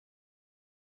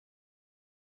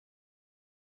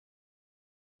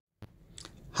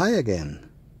Hi again!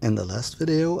 In the last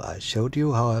video I showed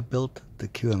you how I built the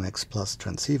QMX Plus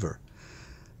transceiver.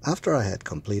 After I had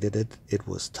completed it, it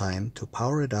was time to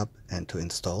power it up and to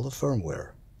install the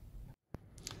firmware.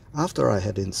 After I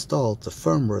had installed the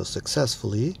firmware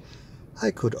successfully,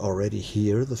 I could already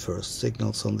hear the first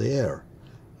signals on the air.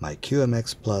 My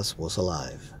QMX Plus was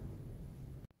alive.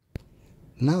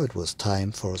 Now it was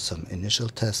time for some initial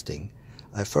testing.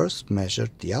 I first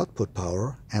measured the output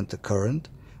power and the current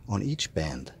on each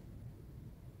band.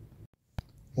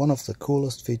 One of the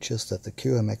coolest features that the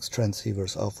QMX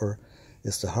transceivers offer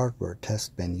is the hardware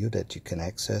test menu that you can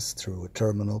access through a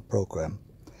terminal program.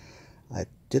 I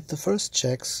did the first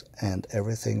checks and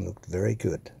everything looked very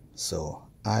good, so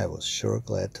I was sure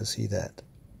glad to see that.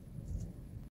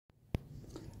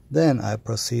 Then I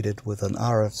proceeded with an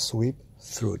RF sweep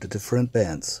through the different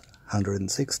bands: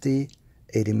 160,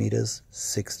 80 meters,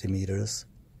 60 meters,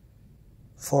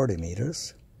 40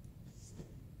 meters,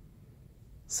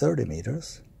 30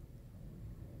 meters,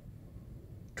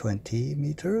 20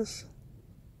 meters,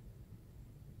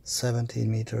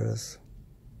 17 meters,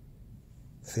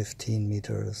 15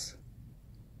 meters,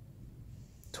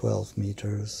 12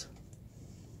 meters,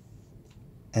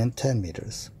 and 10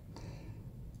 meters.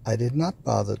 I did not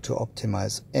bother to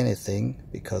optimize anything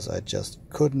because I just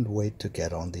couldn't wait to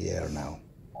get on the air now.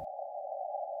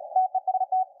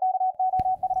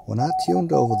 When I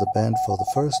tuned over the band for the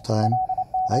first time,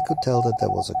 I could tell that there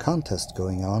was a contest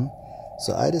going on,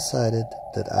 so I decided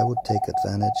that I would take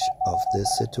advantage of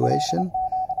this situation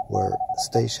where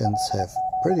stations have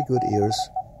pretty good ears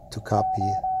to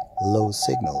copy low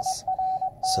signals.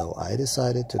 So I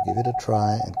decided to give it a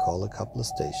try and call a couple of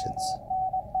stations.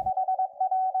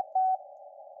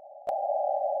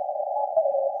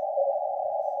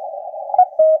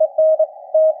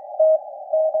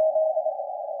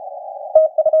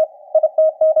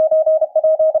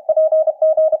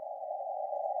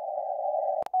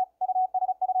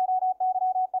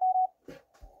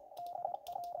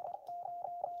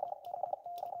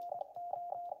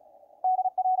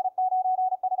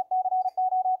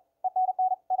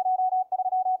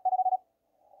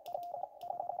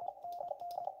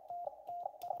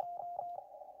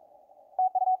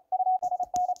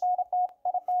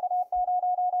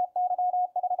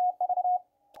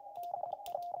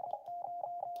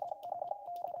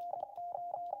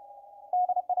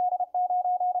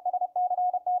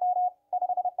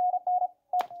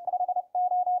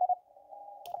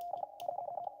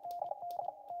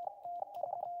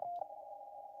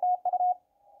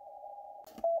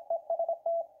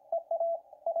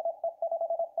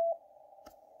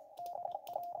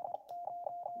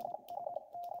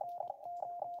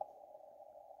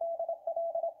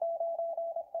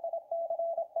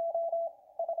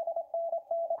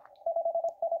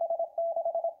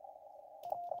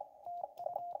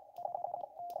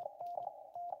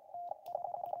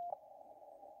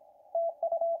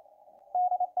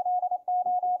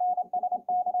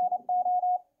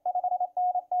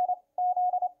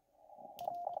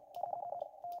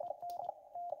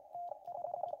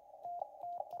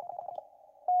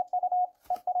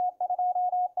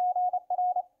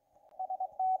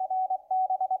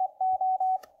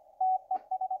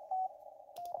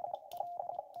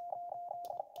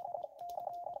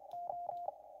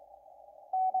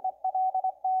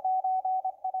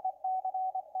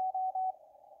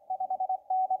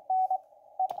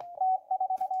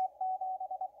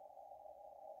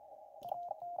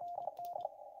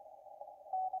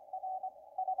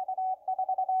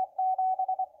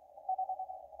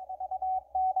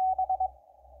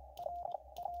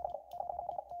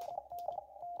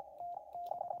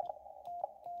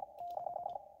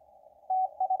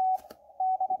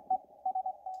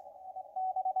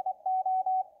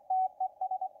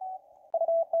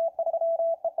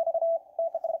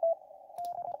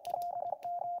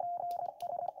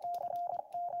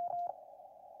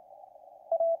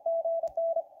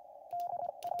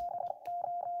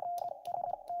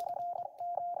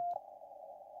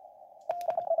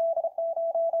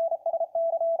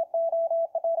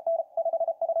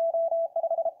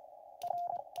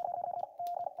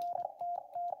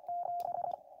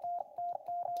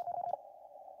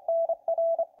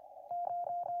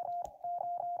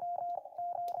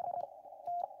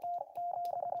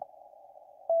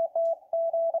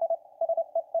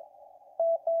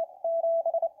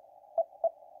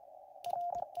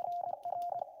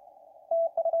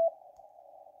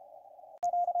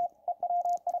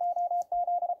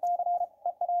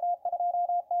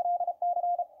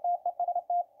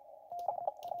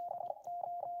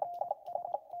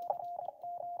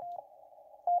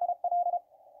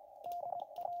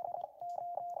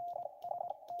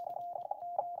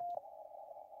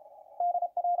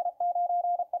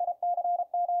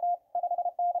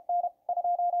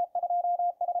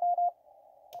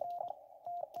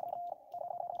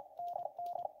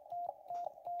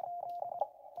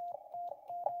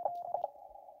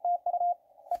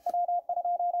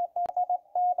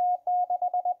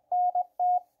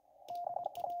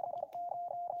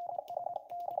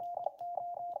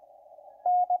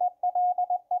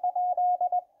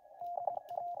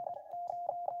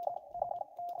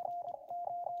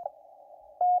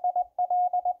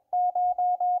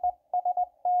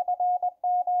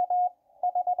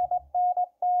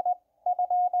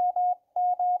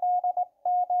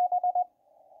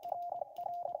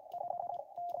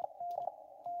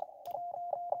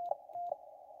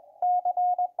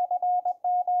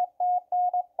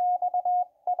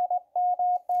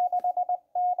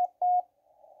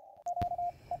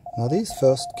 Now these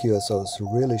first QSOs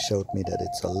really showed me that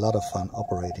it's a lot of fun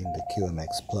operating the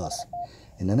QMX Plus.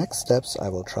 In the next steps I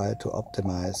will try to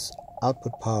optimize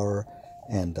output power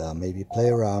and maybe play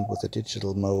around with the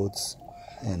digital modes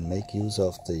and make use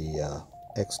of the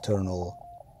external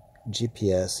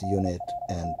GPS unit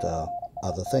and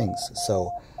other things.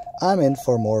 So I'm in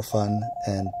for more fun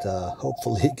and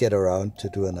hopefully get around to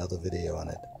do another video on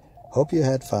it. Hope you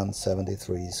had fun.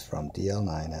 73s from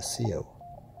DL9SCO.